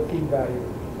also the feed value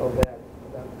of that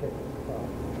particular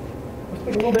product. Let's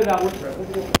speak a little bit about wood stress.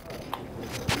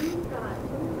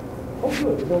 Oh,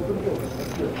 good. We're going pretty good.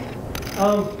 That's good.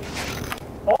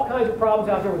 All kinds of problems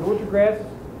out there with orchard grasses.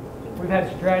 We've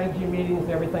had strategy meetings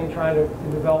and everything trying to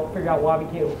figure out why we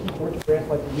can't keep orchard grass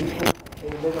like we used to in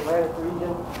the Mid-Atlantic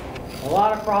region. A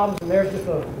lot of problems, and there's just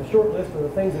a short list of the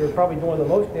things that are probably doing the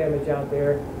most damage out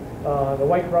there. The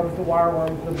white grubs, the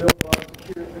wireworms, the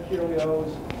billbugs, the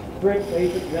Cheerios, drinks,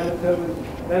 aphids,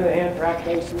 nematodes, then the anthrax,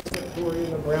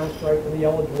 the brown stripe, and the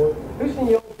yellow dwarf. Who's seen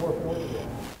yellow dwarf in orchard grass?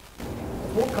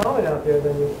 It's more common out there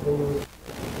than you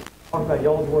talk about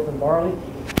yellow dwarf and barley.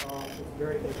 It's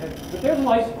very intense. But there's a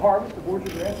nice harvest of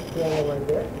orchard grass that's going on right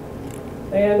there.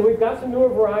 And we've got some newer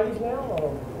varieties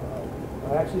now.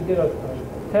 I actually did a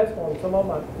test on some of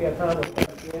them. We have time to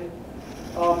finish.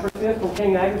 Persist from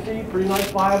King Agri-Seed, pretty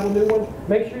nice, viable new one.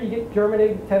 Make sure you get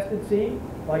germinated, tested seed,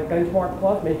 like Benchmark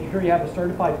Plus. Make sure you have a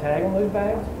certified tag on those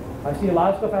bags. I see a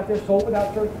lot of stuff out there sold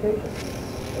without certification.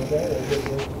 Okay,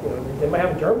 they might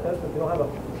have a germ test, but they don't have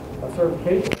a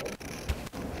certification.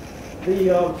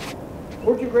 The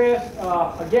orchard grass,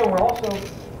 again, we're also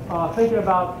thinking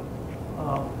about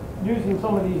using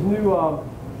some of these new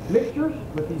mixtures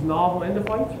with these novel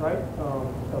endophytes, right?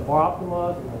 The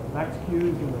Boroptimas and the Max Qs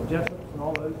and the Jessups and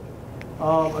all those.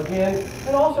 Again,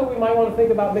 and also we might want to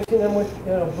think about mixing them with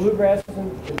bluegrasses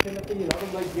and timothy and other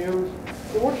legumes.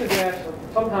 The orchard grass,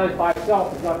 sometimes by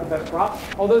itself, is not the best crop,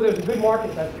 although there's a good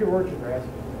market that's pure orchard grass,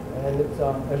 and there's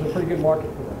a pretty good market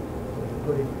for them.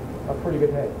 It's a pretty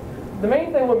good hay. The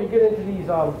main thing when we get into these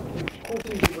cool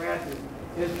season grasses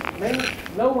is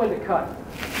know when to cut.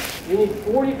 You need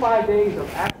 45 days of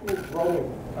active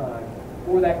growing time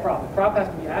for that crop. The crop has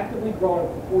to be actively growing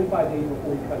for 45 days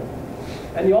before you cut it.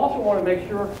 And you also want to make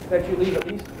sure that you leave at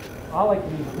least, I like to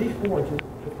leave at least 4 inches.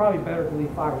 It's probably better to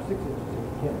leave 5 or 6 inches if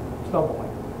you can't stumble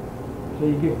like that. So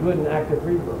you get good and active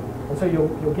regrowth. And so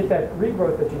you'll get that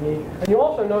regrowth that you need. And you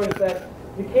also notice that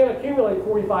you can't accumulate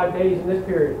 45 days in this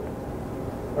period,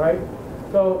 right?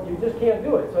 So you just can't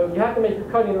do it. So you have to make your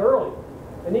cutting early.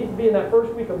 It needs to be in that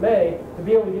first week of May to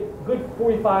be able to get good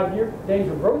 45 days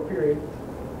of growth period.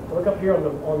 Look up here on the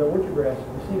orchard grass.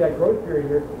 You see that growth period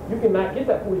here. You can not get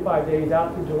that 45 days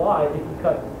out to July if you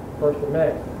cut 1st of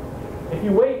May. If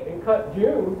you wait and cut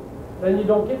June, then you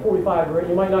don't get 45 days.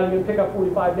 You might not even pick up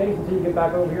 45 days until you get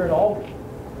back over here in August.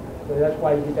 So that's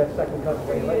why you get that second cut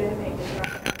way later.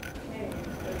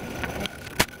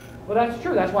 Well, that's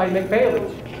true. That's why you make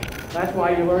Baileys. That's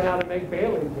why you learn how to make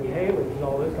Baileys and Haleys and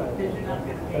all this kind of stuff.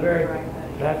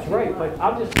 That's right. But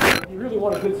I'm just saying, if you really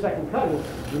want a good second cutting,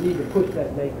 you need to push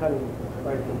that May cutting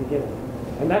right at the beginning.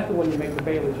 And that's the one you make the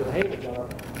Baileys or the Haleys on.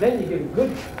 Then you get a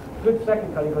good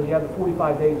second cutting because you have the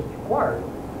 45 days required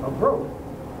of growth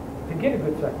to get a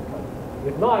good second cutting.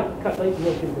 If not, if you cut late, you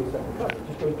don't get a good second cutting. It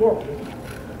just goes dormant,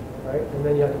 right? And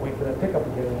then you have to wait for that pickup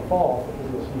again in the fall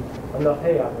because you'll see enough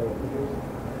hay out there to produce it.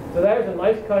 So there's a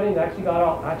nice cutting that actually got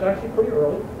off. That's actually pretty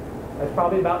early. That's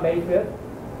probably about May 5th.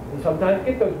 You sometimes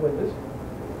get those windows,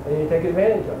 and you take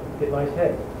advantage of it. Get nice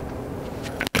hay.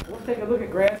 Let's take a look at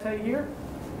grass hay here.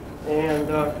 And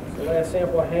the last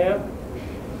sample I have.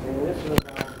 And this is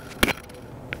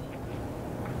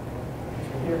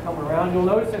here coming around. You'll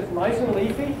notice it's nice and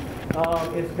leafy.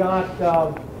 It's got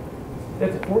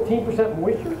it's 14%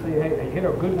 moisture, so you hit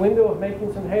a good window of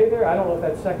making some hay there. I don't know if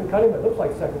that's second cutting, but it looks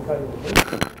like second cutting.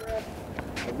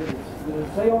 Did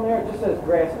it say on there? It just says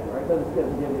grass hay, right? It doesn't give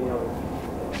any other.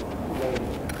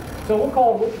 So we'll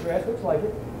call it orchard grass. Looks like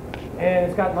it, and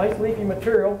it's got nice leafy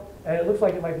material, and it looks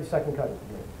like it might be second cutting.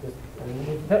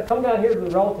 Come down here to the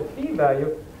relative feed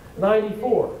value,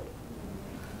 94.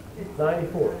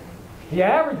 94. The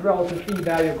average relative feed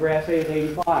value of grass hay is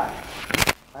 85.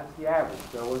 That's the average.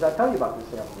 So what does that tell you about this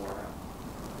sample around?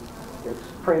 It's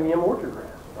premium orchard grass,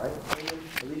 right?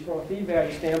 At least from a feed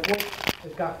value standpoint,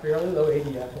 it's got fairly low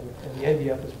ADF, and the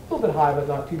NDF is a little bit high, but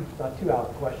not too out of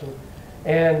the question.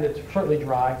 And it's certainly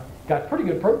dry. Got pretty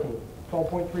good protein,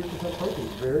 12.3% protein,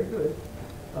 very good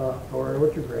for an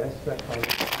orchard grass. That kind of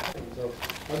thing. So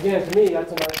again, to me,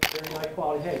 that's a nice, very nice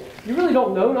quality hay. You really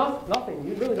don't know nothing.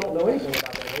 You really don't know anything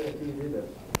about that hay until you do this,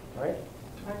 right?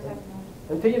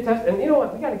 Until you test, and you know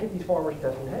what? We got to get these farmers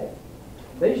testing hay.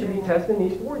 They should be testing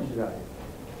these forage values.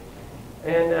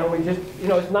 And we just, you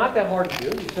know, it's not that hard to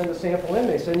do. You send a sample in,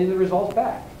 they send you the results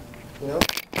back, you know,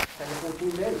 10 to 14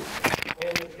 days.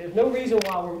 And there's no reason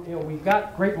why we've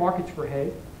got great markets for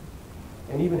hay,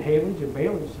 and even haylage and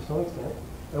baleage to some extent.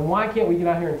 And why can't we get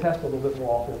out here and test a little bit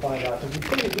more often and find out? Because you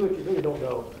couldn't do what you really don't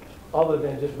know other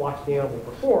than just watch the animal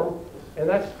perform, and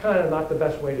that's kind of not the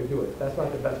best way to do it. That's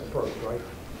not the best approach, right?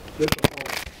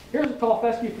 Here's a tall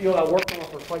fescue field I worked on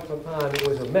for quite some time. It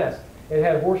was a mess. It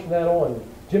had horse nettle and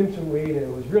Jimson weed, and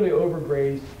it was really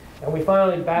overgrazed. And we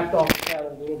finally backed off the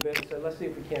cattle a little bit and said, let's see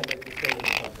if we can't make this thing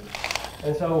into something.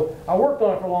 And so I worked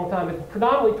on it for a long time. It's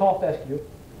predominantly tall fescue,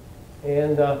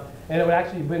 and it would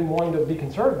actually have been one to be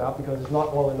concerned about because it's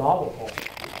not one of the novel tall fescue.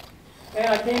 And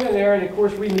I came in there, and of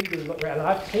course we need to look around.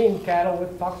 I've seen cattle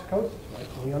with toxicosis, right?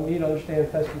 So we need to understand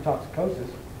fescue toxicosis,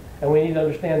 and we need to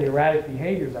understand the erratic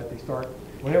behaviors that they start.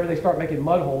 Whenever they start making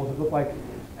mud holes that look like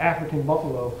African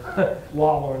buffalo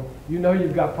wallowing, you know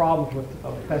you've got problems with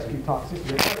fescue toxicity.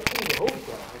 They're trying to clean the hose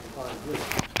down every time they do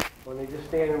it. When they just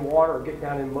stand in water or get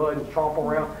down in mud and chomp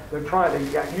around, they're trying to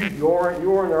use urine,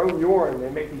 their own urine, and they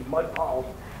make these mud piles,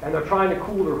 and they're trying to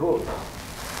cool their hooves.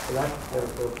 So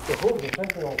the hooves are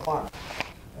essentially on fire.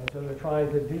 And so they're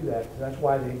trying to do that. So that's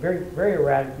why they very, very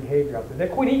erratic behavior out there.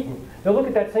 They quit eating. They'll look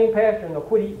at that same pasture and they'll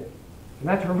quit eating it. And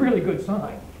that's a really good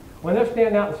sign. When they're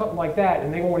standing out in something like that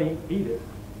and they want to eat it,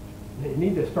 you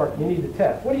need to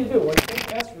test. What do? When you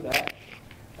test for that,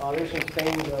 there's some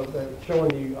stains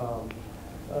showing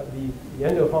the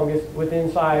endofungus with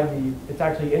inside it's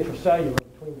actually intracellular,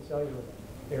 between the cellular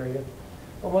area.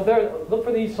 Well, look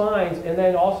for these signs, and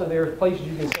then also there's places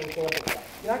you can send samples out.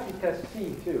 You can actually test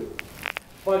seed too.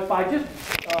 But by just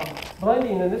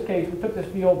blending, in this case, we took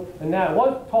this field, and now it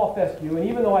was tall fescue, and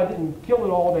even though I didn't kill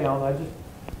it all down, I just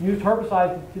used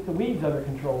herbicides to get the weeds under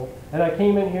control. And I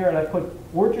came in here and I put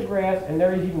orchard grass, and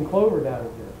there is even clover down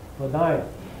in here, ladina.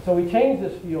 So we changed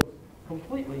this field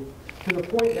completely to the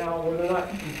point now where they're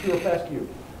not eating pure fescue.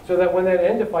 So that when that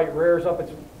endophyte rears up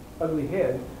its ugly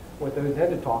head with those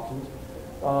endotoxins,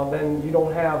 then you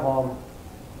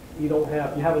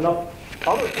have enough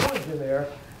other fluids in there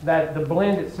that the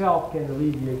blend itself can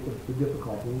alleviate the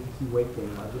difficulty. You can see weight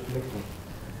gain by just mixing.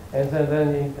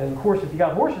 And of course, if you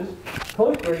got horses,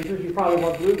 close grazers, you probably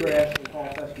want bluegrass and tall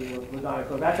fescue with ladina.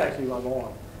 So that's actually my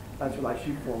lawn. That's what I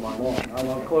shoot for my lawn. I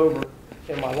love clover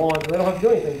in my lawn, so they don't have to do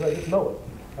anything, so I just mow it.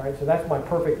 All right, so that's my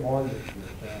perfect lawn this year.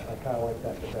 I kind of like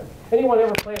that for that. Anyone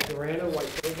ever plant Durano white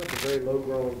clover? It's a very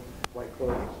low-growing white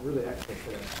clover. It's really excellent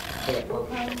for that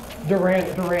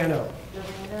purpose. Durano.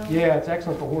 Yeah, it's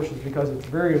excellent for horses because it's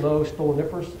very low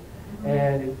stoloniferous,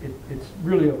 and it's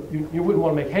really, you wouldn't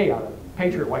want to make hay out of it.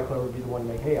 Patriot white clover would be the one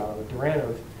to make hay out of it.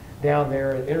 Durano's down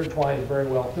there and intertwines very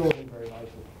well, fills in very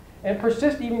nicely, and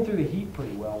persists even through the heat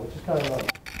pretty well, which is kind of nice.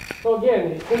 So again,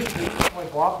 these things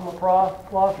like Blossom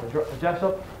Cloth or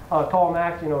Jessup, Tall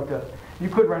Max, you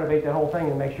could renovate that whole thing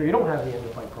and make sure you don't have the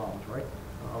endophyte problems, right?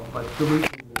 But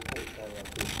solutions is an important part of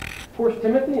that too. Of course,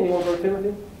 Timothy, anyone go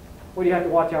Timothy? What do you have to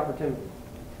watch out for Timothy?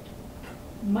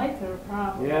 Mites are a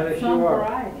problem. Yeah, they Some sure are.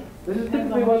 varieties. This is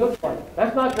typically what it looks like.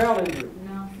 That's not drought injury.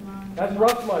 No, it's not. That's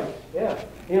rust mites, yeah.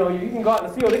 You can go out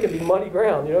in the field, it could be muddy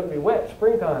ground, it could be wet,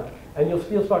 springtime, and you'll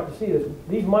still start to see this.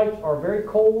 These mites are very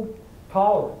cold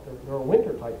tolerant. They're a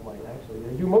winter type mite, actually.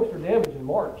 They do most of their damage in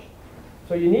March.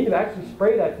 So you need to actually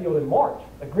spray that field in March,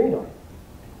 at green eye.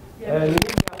 Yeah. And you need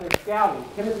to be out there scouting.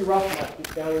 Timothy rust mite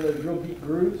gets down in those real deep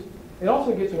grooves. It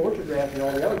also gets in orchard grass and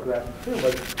all the other grasses too,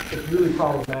 but it's really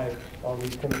problematic on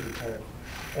these Timothy plants.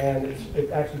 And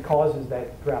it actually causes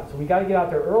that drought. So we got to get out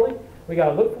there early. We got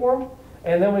to look for them,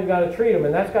 and then we've got to treat them,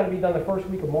 and that's got to be done the first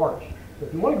week of March. So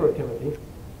if you want to grow Timothy,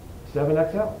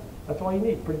 7XL. That's all you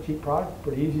need. Pretty cheap product,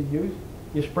 pretty easy to use.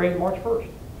 You spray it March 1st.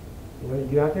 You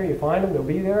get out there, you find them, they'll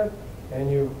be there,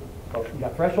 and you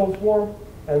got thresholds for them,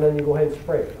 and then you go ahead and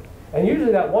spray it. And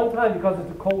usually that one time, because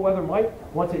it's a cold weather mite,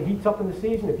 once it heats up in the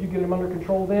season, if you get them under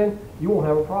control then, you won't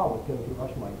have a problem with Timothy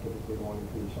rust mite typically going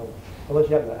into the summer. Unless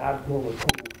you have an abnormally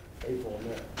cool April in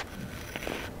there.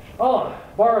 Oh,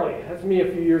 barley. That's me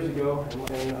a few years ago,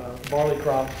 and barley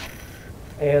crops.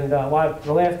 And I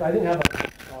didn't have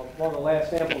one of the last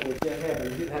samples we did have, but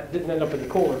it didn't end up in the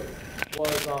cooler,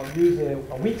 was using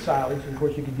a wheat silage. Of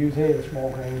course, you could use any of the small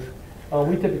grains.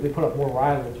 We typically put up more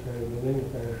silage than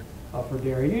anything for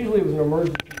dairy. Usually it was an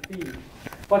emergency feed.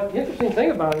 But the interesting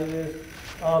thing about it is,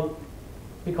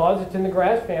 because it's in the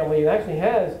grass family, it actually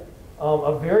has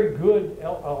a very good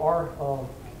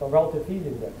relative feed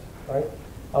index, right?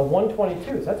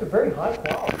 122. So that's a very high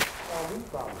quality wheat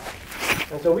product.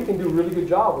 And so we can do a really good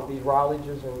job with these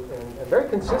rilages and very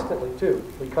consistently too.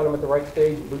 We cut them at the right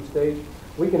stage, boot stage.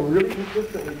 We can really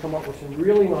consistently come up with some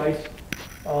really nice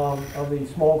of the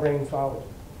small grain silage.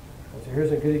 And so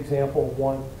here's a good example of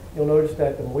one. You'll notice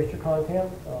that the moisture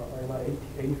content, around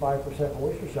 85%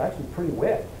 moisture, is actually pretty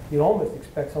wet. You'd almost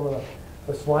expect some of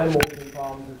the slime molding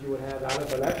problems that you would have out of it,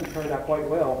 but it actually turned out quite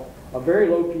well. A very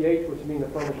low pH, which means the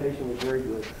fermentation was very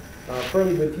good.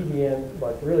 Fairly good TDN,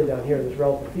 but really down here, this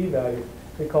relative feed value,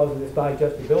 because of this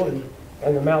digestibility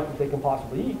and the amount that they can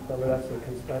possibly eat. I mean, that's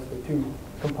the two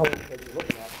components that you're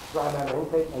looking at: dry matter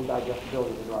intake and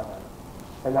digestibility of the dry matter.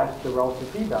 And that's the relative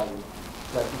feed value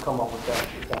that you come up with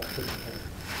that system.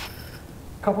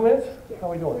 Couple minutes? How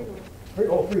are we doing? Three.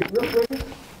 Real quick.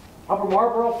 Upper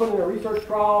Marlboro put in a research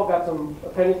trial, got some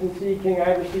Pennington seed, King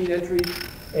Agri seed entries,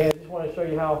 and just want to show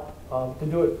you how to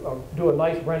do a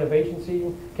nice renovation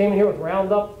seeding. Came in here with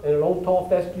Roundup and an old tall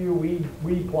fescue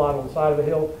weed plot on the side of the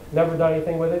hill. Never done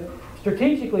anything with it.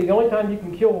 Strategically, the only time you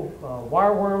can kill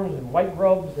wireworms and white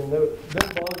grubs and those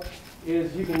bugs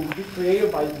is you can get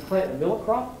creative by planting a millet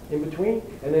crop in between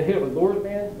and then hit it with Lures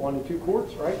Band, 1 to 2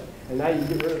 quarts, right? And now you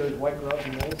can get rid of those white grubs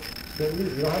and those.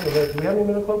 We don't have do we have any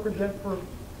imidaclopride yet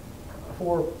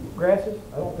for grasses?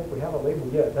 I don't think we have a label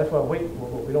yet. That's why I'm waiting for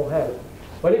it, but we don't have it.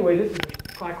 But anyway, this is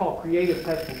what I call creative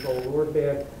pest control. Lures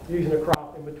Band, using a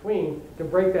crop in between to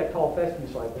break that tall fescue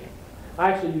cycle.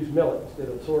 I actually use millet instead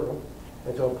of sorghum.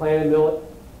 And so I planted millet,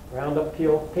 Roundup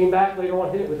kill, came back later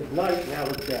on, hit it with Ignite. Now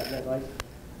look at that, isn't that nice?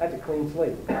 That's a clean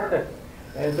slate.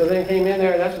 And so then came in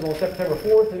there, and that's on September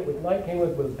 4th, hit it with Ignite, came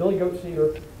with billy goat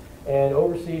seeder, and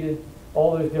overseeded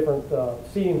all those different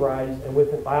seeding varieties.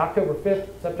 And by October 5th,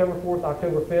 September 4th,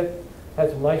 October 5th, had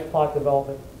some nice plot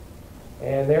development.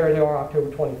 And there they are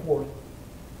October 24th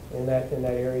in that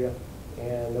area.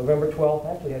 And November 12th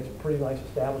actually had some pretty nice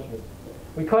establishments.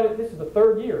 We cut it, this is the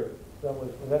 3rd year.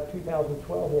 Was that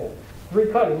 2012? Yeah.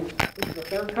 3 cuttings. This is the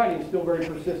 3rd cutting, still very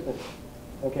persistent.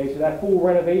 Okay, so that full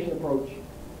renovation approach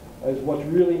is what's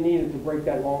really needed to break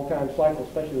that long-time cycle,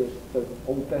 especially the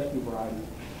old fescue varieties,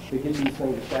 to get these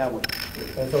things established.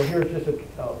 And so here's just a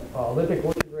Olympic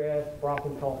orchard grass,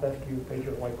 Brockman tall fescue,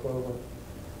 Patriot white clover,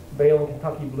 Balin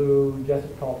Kentucky blue,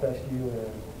 Jessup tall fescue,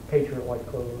 and Patriot white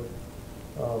clover.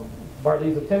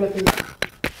 Bartleys of Timothy,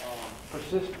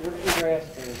 persistent orchard grass,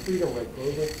 and Freedom red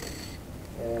clover.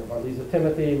 And Bartleys of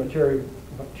Timothy,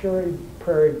 Maturi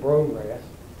prairie brome grass,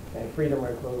 and Freedom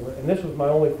red clover. And this was my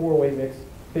only 4-way mix.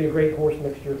 Be a great horse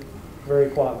mixture, very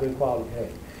good quality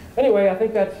hay. Anyway, I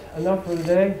think that's enough for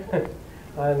today.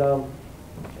 And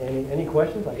any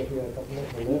questions? I guess we got a couple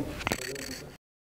minutes.